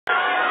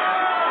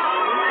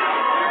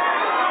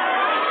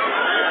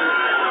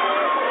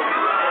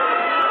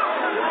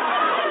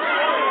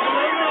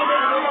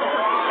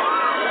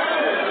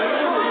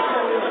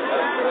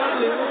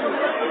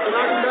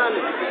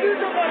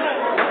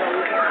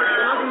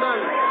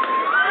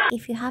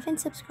If you haven't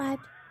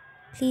subscribed,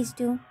 please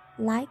do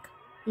like,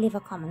 leave a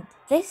comment.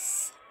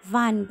 This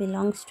van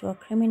belongs to a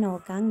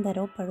criminal gang that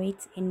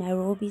operates in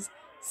Nairobi's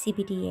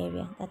CBD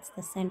area. That's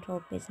the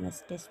Central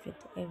Business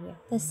District area.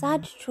 The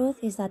sad truth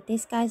is that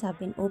these guys have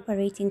been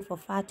operating for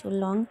far too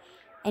long,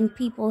 and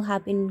people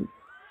have been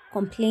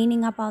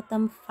complaining about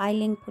them,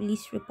 filing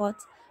police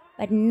reports,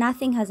 but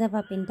nothing has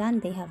ever been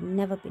done. They have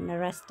never been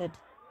arrested.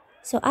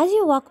 So as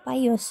you walk by,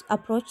 you're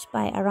approached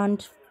by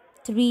around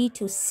 3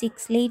 to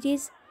 6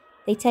 ladies.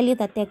 They tell you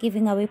that they're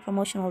giving away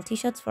promotional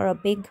t-shirts for a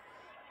big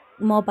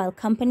mobile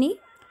company,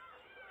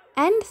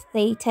 and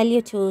they tell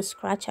you to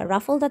scratch a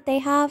raffle that they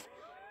have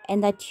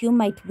and that you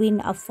might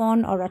win a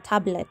phone or a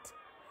tablet.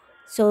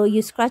 So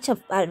you scratch a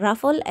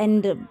raffle,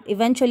 and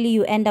eventually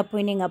you end up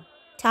winning a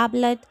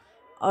tablet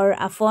or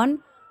a phone,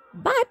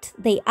 but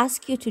they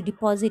ask you to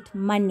deposit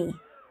money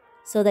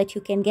so that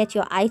you can get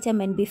your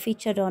item and be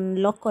featured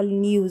on local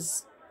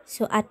news.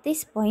 So at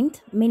this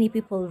point, many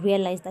people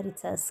realize that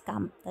it's a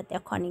scam, that they're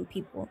conning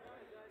people.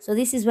 So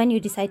this is when you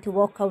decide to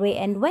walk away,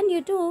 and when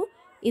you do,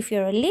 if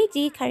you're a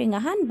lady carrying a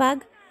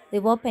handbag,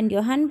 they've opened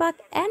your handbag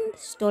and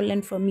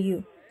stolen from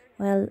you.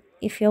 Well,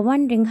 if you're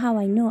wondering how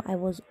I know, I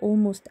was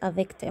almost a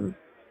victim.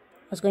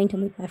 I was going to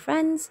meet my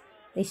friends.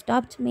 They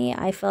stopped me.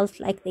 I felt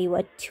like they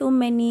were too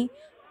many,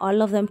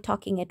 all of them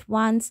talking at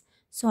once.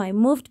 So I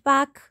moved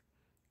back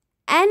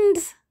and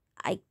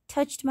I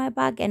touched my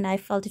bag and I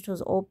felt it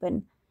was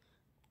open.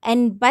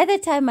 And by the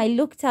time I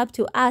looked up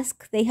to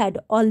ask, they had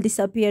all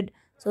disappeared.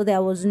 So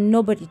there was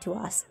nobody to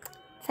ask.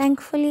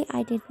 Thankfully,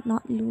 I did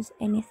not lose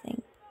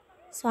anything.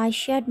 So I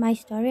shared my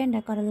story and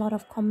I got a lot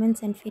of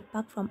comments and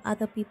feedback from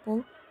other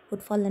people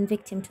who'd fallen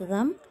victim to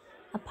them.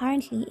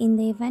 Apparently, in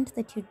the event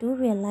that you do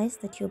realize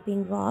that you're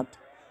being robbed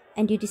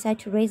and you decide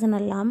to raise an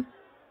alarm,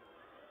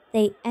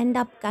 they end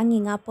up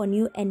ganging up on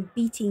you and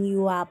beating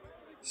you up.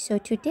 So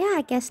today,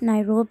 I guess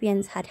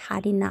Nairobians had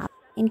had enough.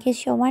 In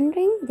case you're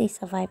wondering, they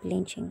survived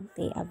lynching.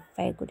 They are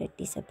very good at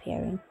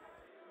disappearing.